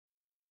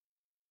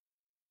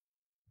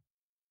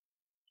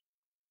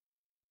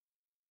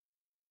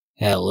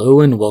Hello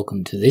and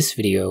welcome to this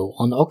video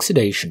on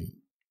oxidation.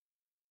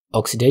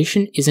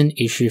 Oxidation is an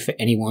issue for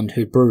anyone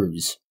who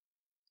brews.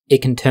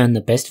 It can turn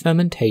the best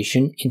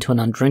fermentation into an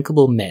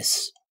undrinkable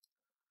mess.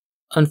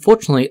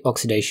 Unfortunately,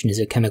 oxidation is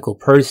a chemical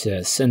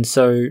process, and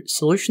so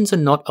solutions are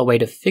not a way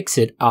to fix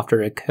it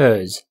after it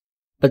occurs,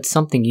 but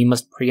something you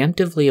must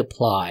preemptively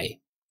apply.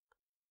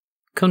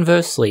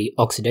 Conversely,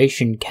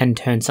 oxidation can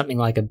turn something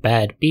like a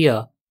bad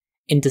beer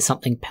into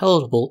something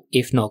palatable,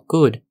 if not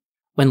good,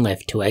 when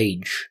left to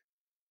age.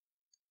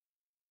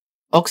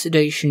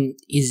 Oxidation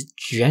is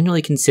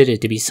generally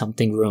considered to be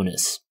something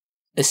ruinous,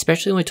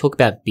 especially when we talk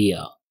about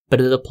beer,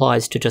 but it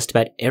applies to just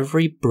about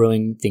every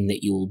brewing thing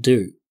that you will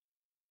do.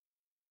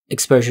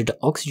 Exposure to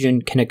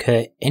oxygen can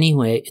occur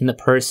anywhere in the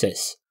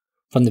process,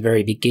 from the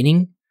very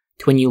beginning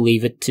to when you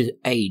leave it to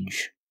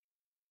age.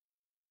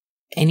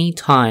 Any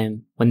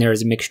time when there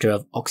is a mixture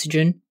of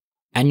oxygen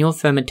and your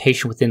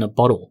fermentation within a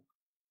bottle,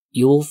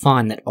 you will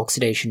find that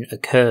oxidation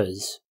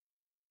occurs.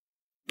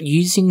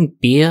 Using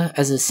beer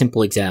as a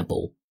simple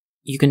example,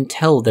 you can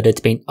tell that it's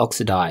been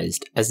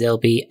oxidized as there'll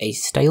be a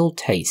stale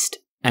taste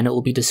and it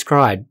will be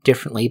described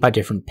differently by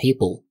different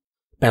people,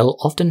 but it'll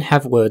often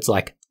have words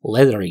like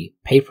leathery,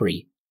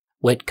 papery,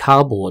 wet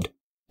cardboard,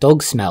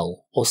 dog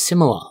smell, or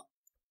similar.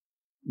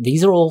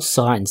 These are all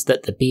signs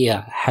that the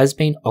beer has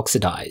been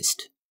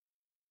oxidized.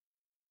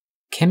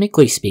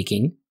 Chemically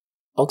speaking,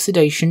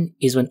 oxidation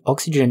is when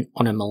oxygen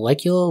on a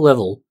molecular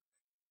level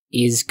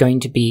is going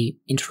to be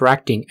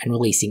interacting and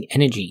releasing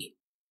energy.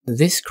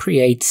 This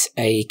creates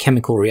a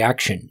chemical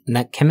reaction, and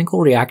that chemical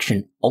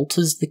reaction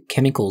alters the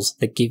chemicals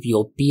that give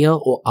your beer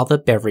or other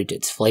beverage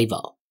its flavour.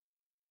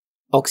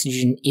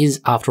 Oxygen is,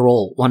 after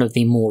all, one of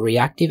the more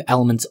reactive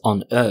elements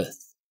on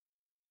Earth.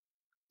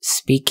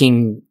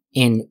 Speaking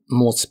in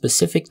more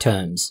specific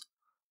terms,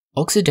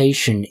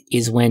 oxidation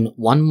is when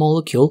one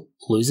molecule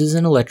loses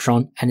an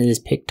electron and it is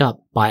picked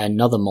up by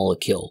another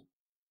molecule.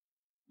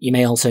 You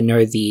may also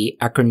know the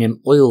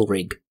acronym oil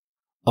rig.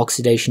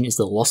 Oxidation is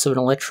the loss of an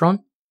electron,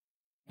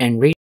 and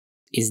reactive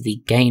is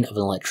the gain of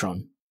an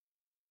electron.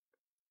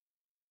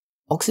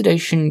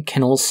 Oxidation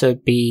can also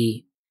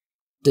be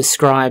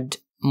described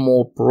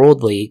more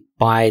broadly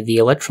by the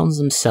electrons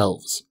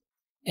themselves,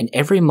 and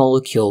every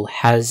molecule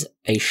has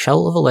a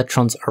shell of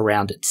electrons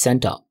around its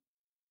centre.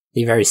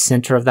 The very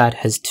centre of that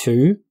has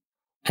 2,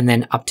 and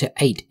then up to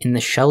 8 in the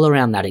shell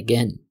around that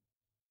again.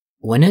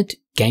 When it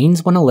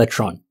gains one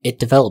electron, it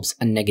develops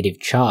a negative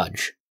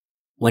charge.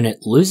 When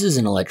it loses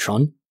an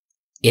electron,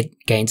 it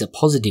gains a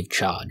positive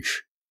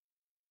charge.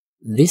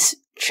 This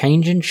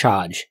change in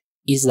charge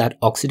is that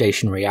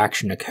oxidation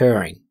reaction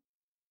occurring.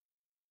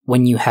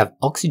 When you have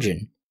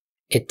oxygen,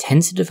 it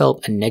tends to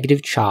develop a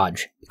negative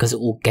charge because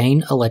it will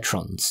gain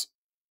electrons.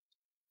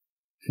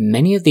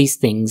 Many of these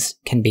things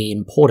can be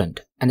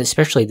important, and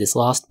especially this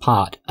last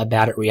part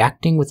about it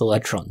reacting with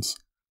electrons,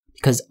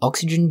 because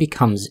oxygen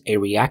becomes a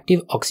reactive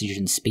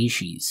oxygen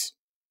species.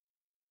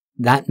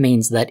 That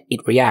means that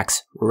it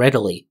reacts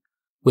readily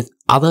with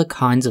other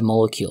kinds of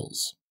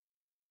molecules.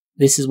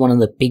 This is one of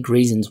the big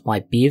reasons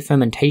why beer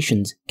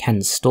fermentations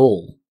can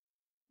stall.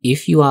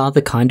 If you are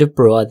the kind of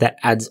brewer that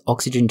adds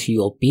oxygen to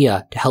your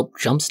beer to help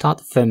jumpstart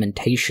the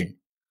fermentation,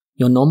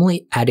 you're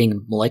normally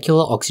adding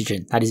molecular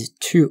oxygen, that is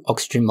 2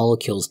 oxygen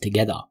molecules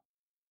together.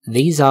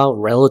 These are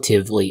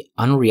relatively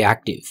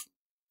unreactive,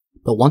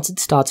 but once it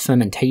starts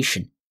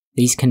fermentation,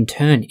 these can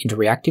turn into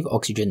reactive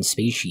oxygen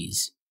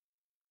species.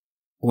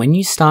 When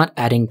you start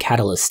adding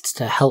catalysts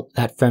to help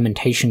that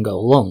fermentation go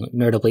along,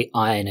 notably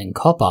iron and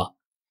copper,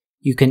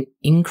 you can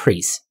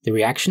increase the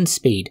reaction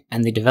speed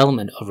and the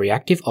development of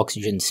reactive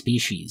oxygen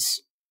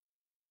species.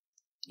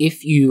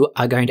 If you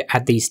are going to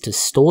add these to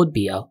stored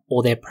beer,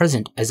 or they're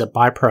present as a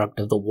byproduct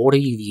of the water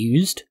you've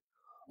used,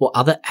 or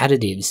other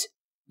additives,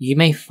 you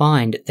may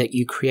find that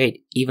you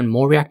create even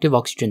more reactive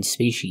oxygen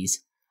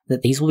species,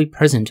 that these will be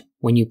present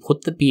when you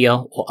put the beer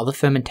or other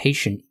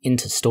fermentation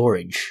into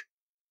storage.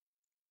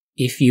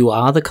 If you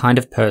are the kind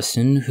of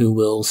person who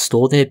will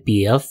store their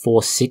beer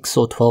for 6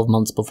 or 12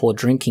 months before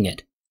drinking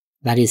it,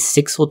 that is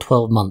 6 or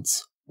 12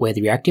 months where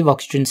the reactive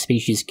oxygen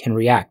species can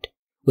react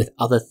with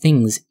other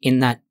things in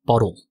that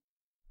bottle.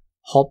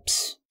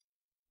 Hops,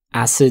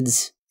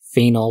 acids,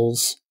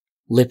 phenols,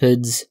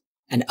 lipids,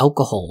 and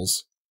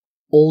alcohols.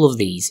 All of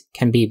these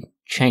can be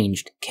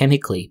changed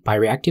chemically by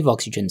reactive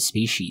oxygen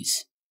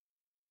species.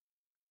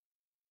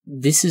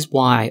 This is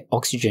why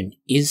oxygen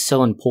is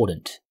so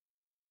important.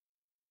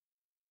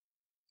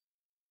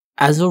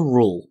 As a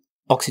rule,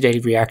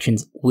 oxidative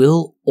reactions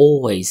will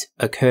always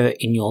occur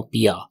in your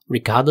beer,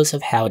 regardless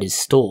of how it is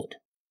stored.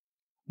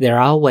 There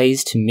are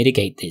ways to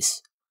mitigate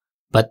this,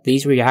 but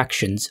these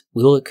reactions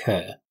will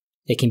occur.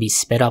 They can be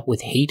sped up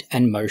with heat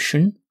and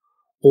motion,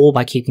 or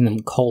by keeping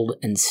them cold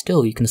and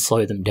still you can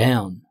slow them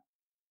down.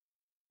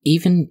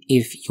 Even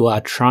if you are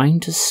trying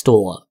to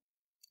store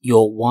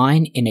your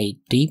wine in a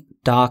deep,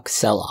 dark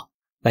cellar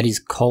that is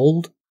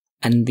cold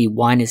and the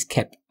wine is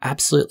kept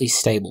absolutely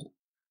stable,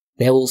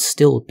 there will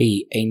still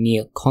be a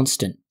near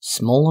constant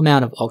small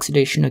amount of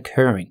oxidation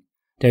occurring.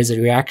 There is a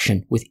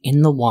reaction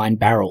within the wine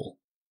barrel.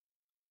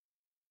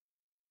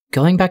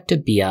 Going back to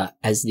beer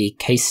as the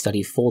case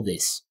study for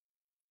this,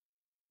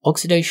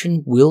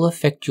 oxidation will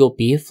affect your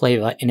beer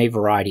flavour in a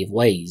variety of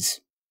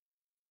ways.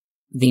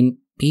 The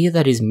beer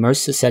that is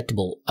most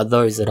susceptible are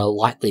those that are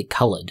lightly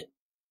coloured.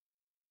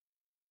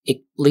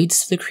 It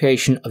leads to the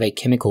creation of a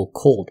chemical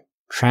called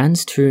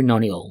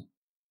trans-2-nonyl.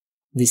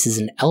 This is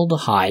an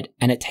aldehyde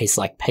and it tastes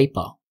like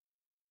paper.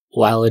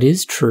 While it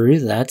is true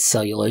that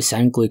cellulose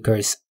and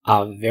glucose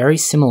are very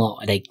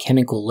similar at a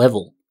chemical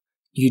level,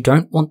 you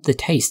don't want the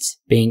tastes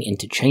being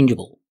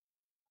interchangeable.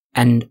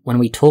 And when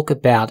we talk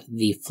about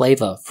the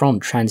flavour from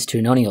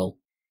trans-2-nonyl,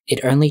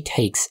 it only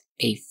takes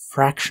a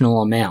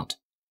fractional amount,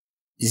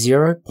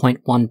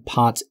 0.1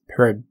 parts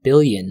per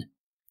billion,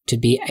 to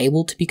be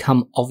able to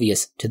become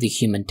obvious to the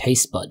human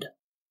taste bud.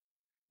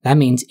 That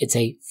means it's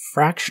a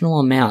fractional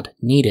amount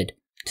needed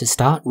to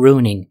start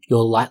ruining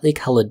your lightly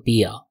coloured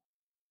beer.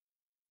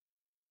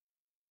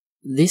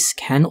 This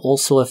can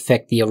also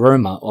affect the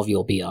aroma of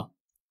your beer.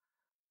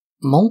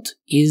 Malt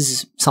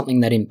is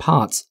something that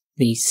imparts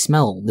the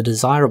smell, the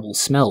desirable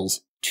smells,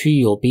 to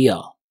your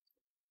beer.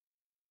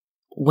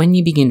 When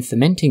you begin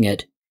fermenting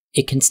it,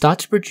 it can start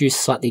to produce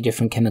slightly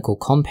different chemical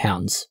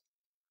compounds.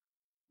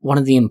 One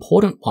of the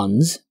important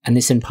ones, and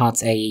this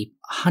imparts a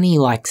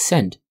honey-like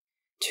scent,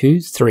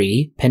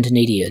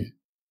 2,3-pentanedione.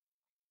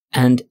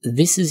 And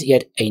this is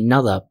yet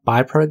another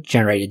byproduct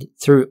generated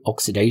through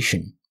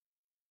oxidation.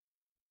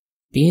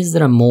 Beers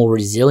that are more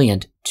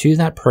resilient to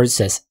that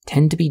process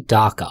tend to be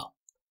darker.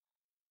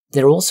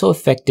 They're also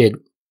affected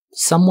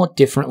somewhat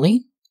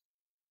differently,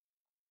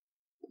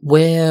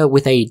 where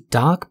with a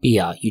dark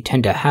beer you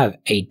tend to have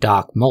a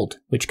dark malt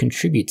which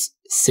contributes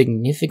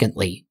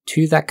significantly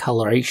to that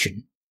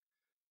coloration.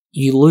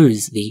 You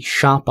lose the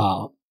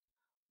sharper,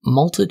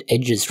 malted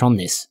edges from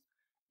this,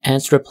 and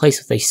it's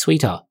replaced with a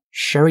sweeter,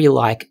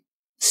 sherry-like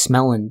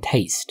smell and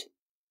taste.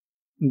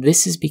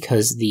 This is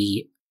because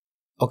the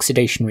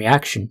oxidation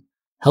reaction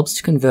helps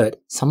to convert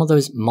some of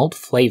those malt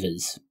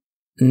flavours.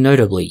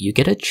 Notably, you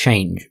get a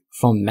change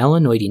from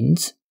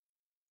melanoidins,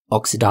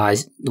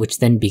 oxidised, which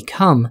then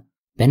become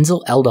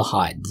benzyl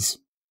aldehydes.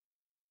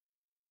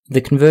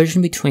 The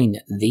conversion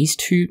between these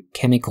two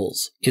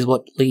chemicals is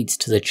what leads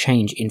to the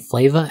change in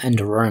flavour and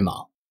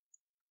aroma.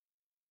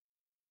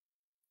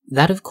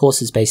 That of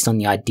course is based on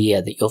the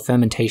idea that your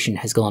fermentation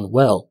has gone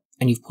well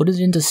and you've put it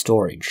into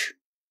storage.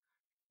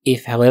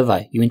 If,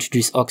 however, you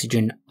introduce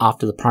oxygen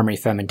after the primary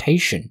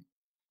fermentation,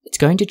 it's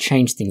going to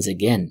change things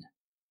again.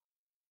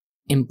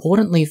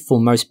 Importantly for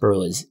most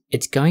brewers,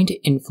 it's going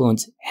to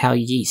influence how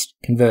yeast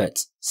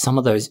converts some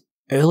of those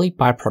early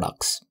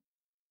byproducts.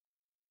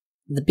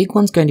 The big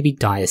one's going to be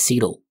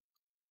diacetyl.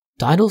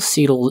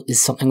 Diacetyl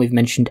is something we've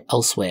mentioned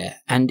elsewhere,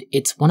 and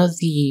it's one of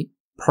the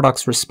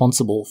products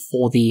responsible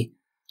for the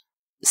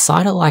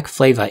cider-like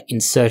flavour in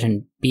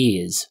certain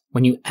beers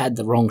when you add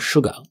the wrong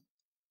sugar.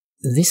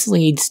 This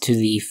leads to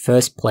the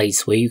first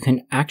place where you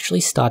can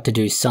actually start to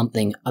do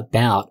something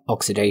about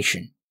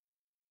oxidation.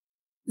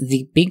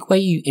 The big way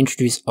you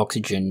introduce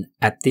oxygen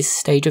at this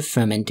stage of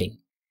fermenting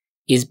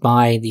is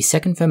by the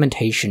second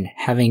fermentation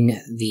having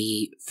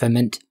the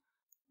ferment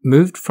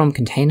moved from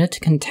container to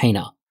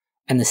container,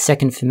 and the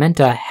second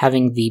fermenter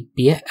having the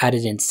beer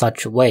added in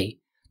such a way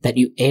that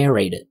you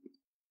aerate it,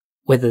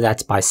 whether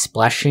that's by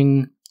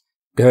splashing,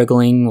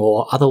 gurgling,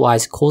 or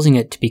otherwise causing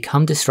it to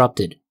become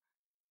disrupted.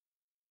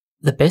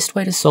 The best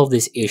way to solve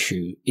this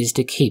issue is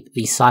to keep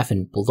the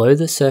siphon below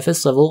the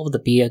surface level of the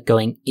beer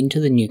going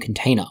into the new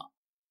container.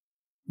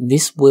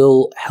 This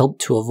will help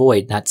to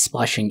avoid that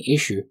splashing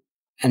issue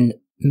and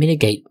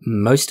mitigate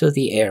most of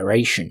the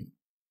aeration.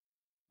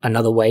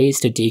 Another way is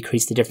to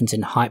decrease the difference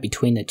in height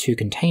between the two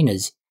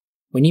containers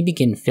when you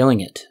begin filling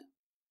it.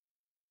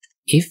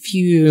 If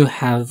you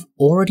have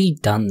already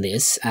done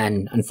this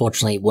and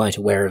unfortunately weren't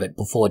aware of it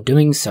before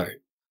doing so,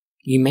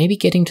 you may be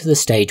getting to the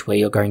stage where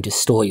you're going to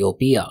store your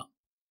beer,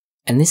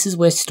 and this is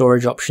where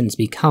storage options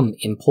become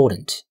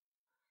important.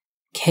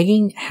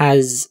 Kegging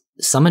has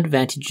some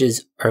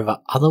advantages over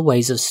other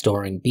ways of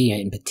storing beer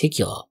in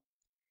particular.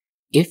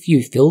 If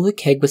you fill the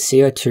keg with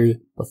CO2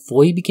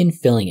 before you begin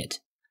filling it,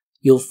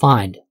 you'll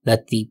find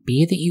that the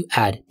beer that you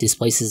add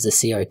displaces the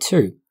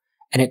CO2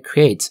 and it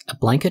creates a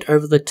blanket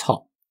over the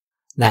top.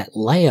 That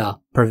layer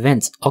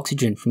prevents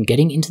oxygen from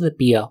getting into the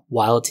beer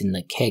while it's in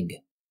the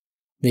keg.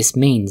 This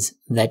means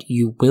that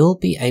you will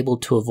be able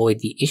to avoid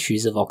the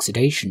issues of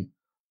oxidation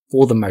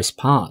for the most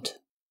part.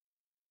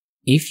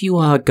 If you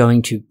are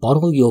going to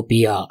bottle your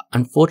beer,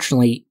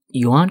 unfortunately,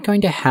 you aren't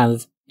going to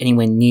have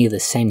anywhere near the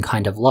same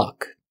kind of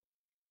luck.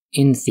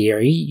 In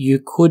theory, you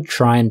could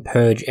try and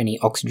purge any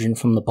oxygen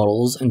from the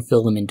bottles and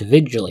fill them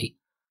individually,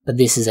 but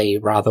this is a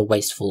rather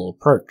wasteful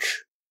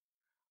approach.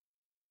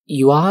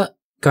 You are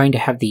going to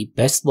have the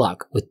best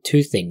luck with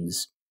two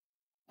things.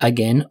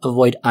 Again,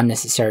 avoid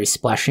unnecessary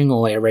splashing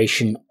or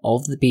aeration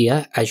of the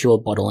beer as you are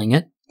bottling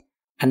it,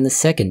 and the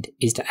second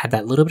is to add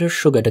that little bit of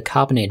sugar to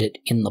carbonate it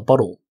in the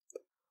bottle.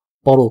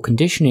 Bottle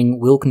conditioning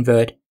will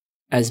convert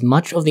as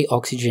much of the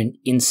oxygen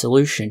in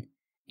solution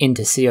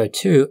into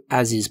CO2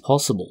 as is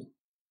possible.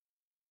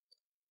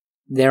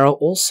 There are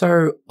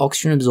also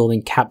oxygen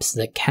absorbing caps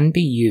that can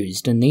be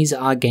used, and these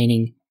are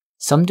gaining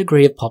some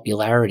degree of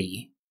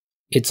popularity.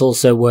 It's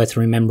also worth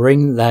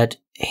remembering that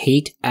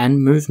heat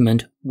and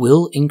movement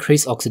will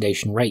increase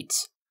oxidation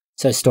rates,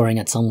 so storing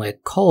it somewhere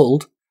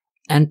cold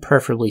and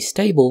preferably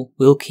stable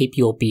will keep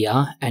your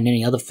beer, and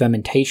any other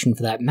fermentation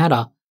for that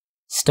matter,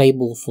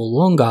 stable for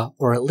longer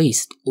or at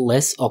least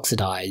less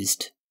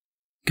oxidized.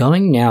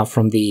 Going now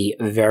from the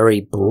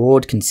very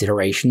broad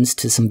considerations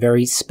to some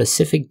very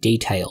specific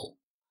detail.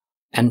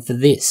 And for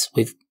this,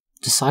 we've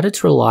decided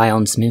to rely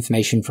on some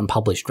information from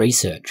published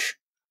research.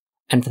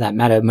 And for that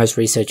matter, most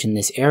research in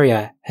this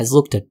area has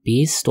looked at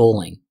beer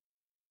stalling.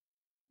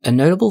 A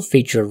notable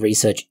feature of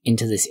research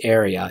into this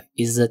area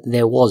is that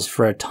there was,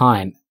 for a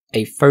time,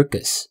 a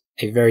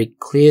very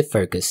clear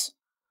focus,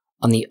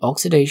 on the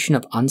oxidation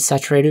of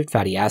unsaturated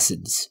fatty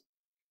acids.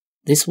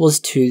 This was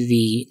to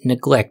the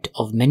neglect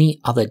of many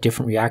other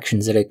different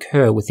reactions that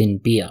occur within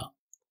beer.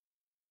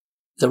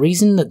 The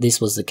reason that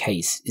this was the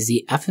case is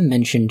the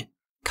aforementioned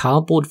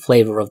cardboard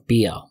flavour of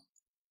beer.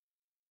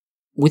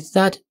 With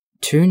that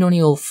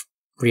 2-nonyl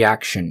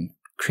reaction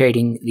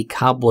creating the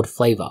cardboard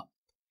flavour,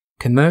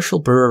 commercial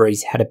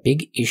breweries had a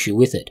big issue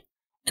with it,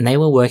 and they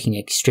were working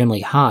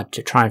extremely hard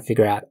to try and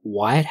figure out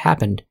why it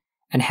happened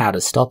and how to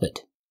stop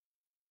it.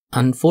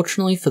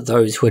 Unfortunately for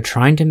those who are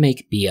trying to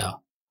make beer,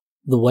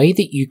 the way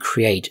that you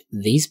create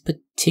these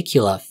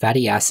particular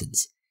fatty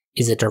acids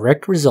is a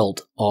direct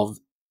result of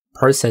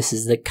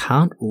processes that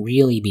can't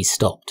really be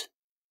stopped.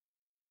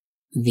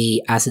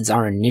 The acids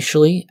are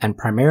initially and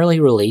primarily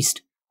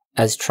released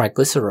as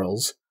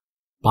triglycerols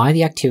by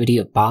the activity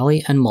of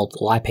barley and malt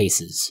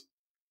lipases.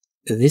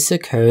 This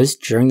occurs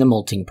during the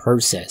malting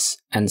process,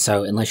 and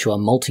so unless you are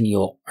malting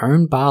your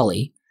own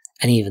barley,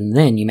 and even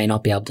then you may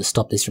not be able to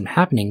stop this from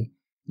happening,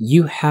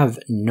 you have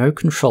no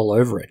control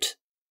over it.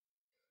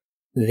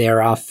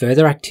 There are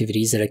further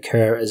activities that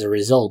occur as a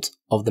result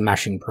of the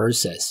mashing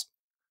process.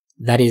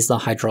 That is the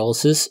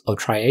hydrolysis of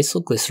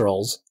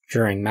triacylglycerols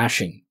during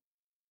mashing.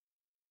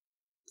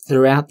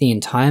 Throughout the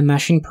entire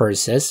mashing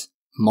process,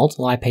 malt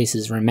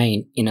lipases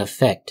remain in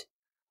effect,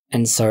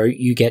 and so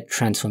you get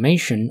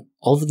transformation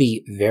of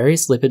the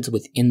various lipids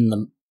within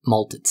the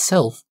malt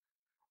itself,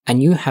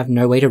 and you have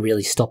no way to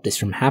really stop this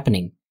from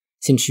happening,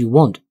 since you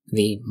want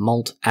the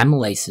malt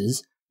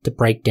amylases to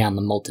break down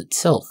the malt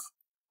itself.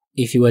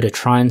 If you were to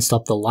try and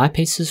stop the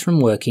lipases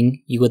from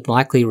working, you would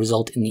likely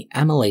result in the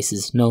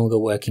amylases no longer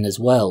working as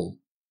well.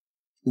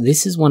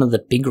 This is one of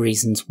the big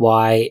reasons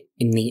why,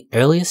 in the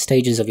earlier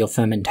stages of your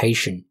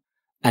fermentation,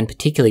 and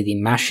particularly the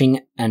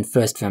mashing and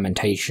first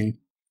fermentation,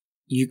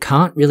 you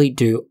can't really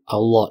do a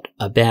lot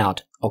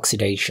about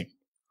oxidation.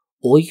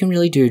 All you can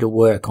really do to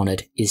work on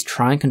it is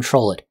try and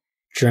control it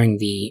during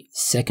the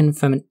second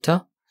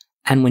fermenter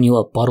and when you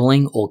are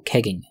bottling or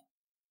kegging.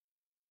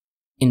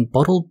 In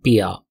bottled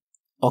beer,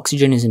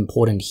 oxygen is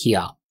important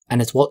here,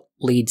 and it's what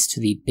leads to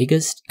the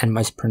biggest and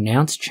most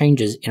pronounced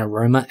changes in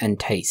aroma and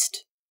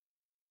taste.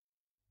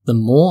 The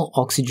more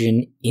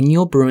oxygen in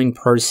your brewing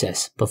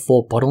process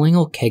before bottling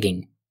or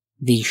kegging,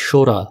 the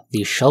shorter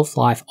the shelf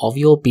life of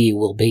your beer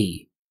will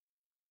be.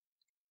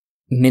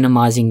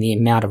 Minimizing the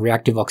amount of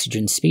reactive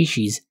oxygen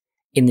species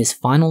in this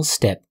final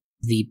step,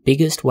 the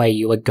biggest way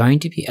you are going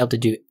to be able to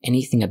do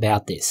anything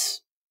about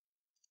this.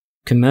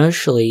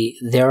 Commercially,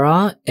 there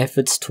are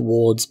efforts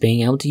towards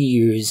being able to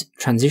use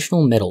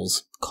transitional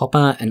metals,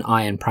 copper and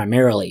iron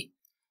primarily,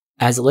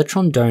 as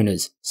electron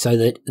donors so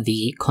that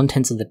the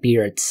contents of the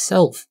beer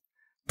itself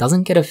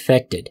doesn't get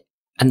affected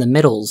and the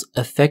metals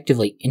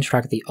effectively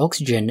interact with the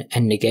oxygen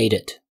and negate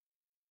it.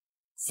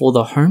 For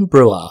the home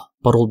brewer,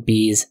 bottled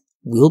beers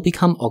will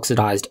become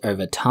oxidized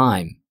over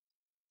time.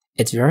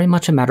 It's very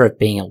much a matter of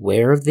being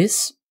aware of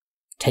this,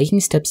 taking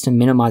steps to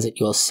minimize it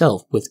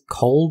yourself with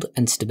cold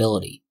and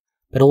stability,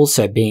 but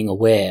also being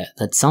aware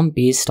that some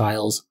beer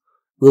styles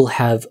will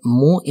have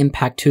more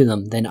impact to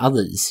them than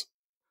others.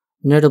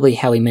 Notably,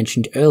 how we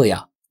mentioned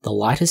earlier, the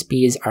lightest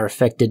beers are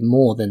affected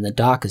more than the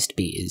darkest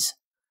beers,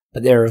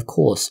 but there are of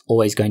course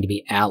always going to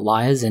be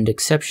outliers and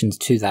exceptions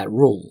to that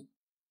rule.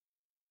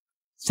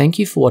 Thank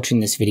you for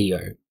watching this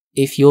video.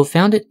 If you have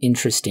found it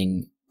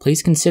interesting,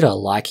 please consider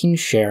liking,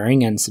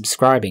 sharing, and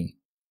subscribing.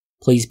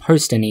 Please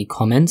post any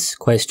comments,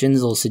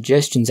 questions, or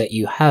suggestions that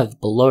you have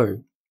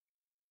below.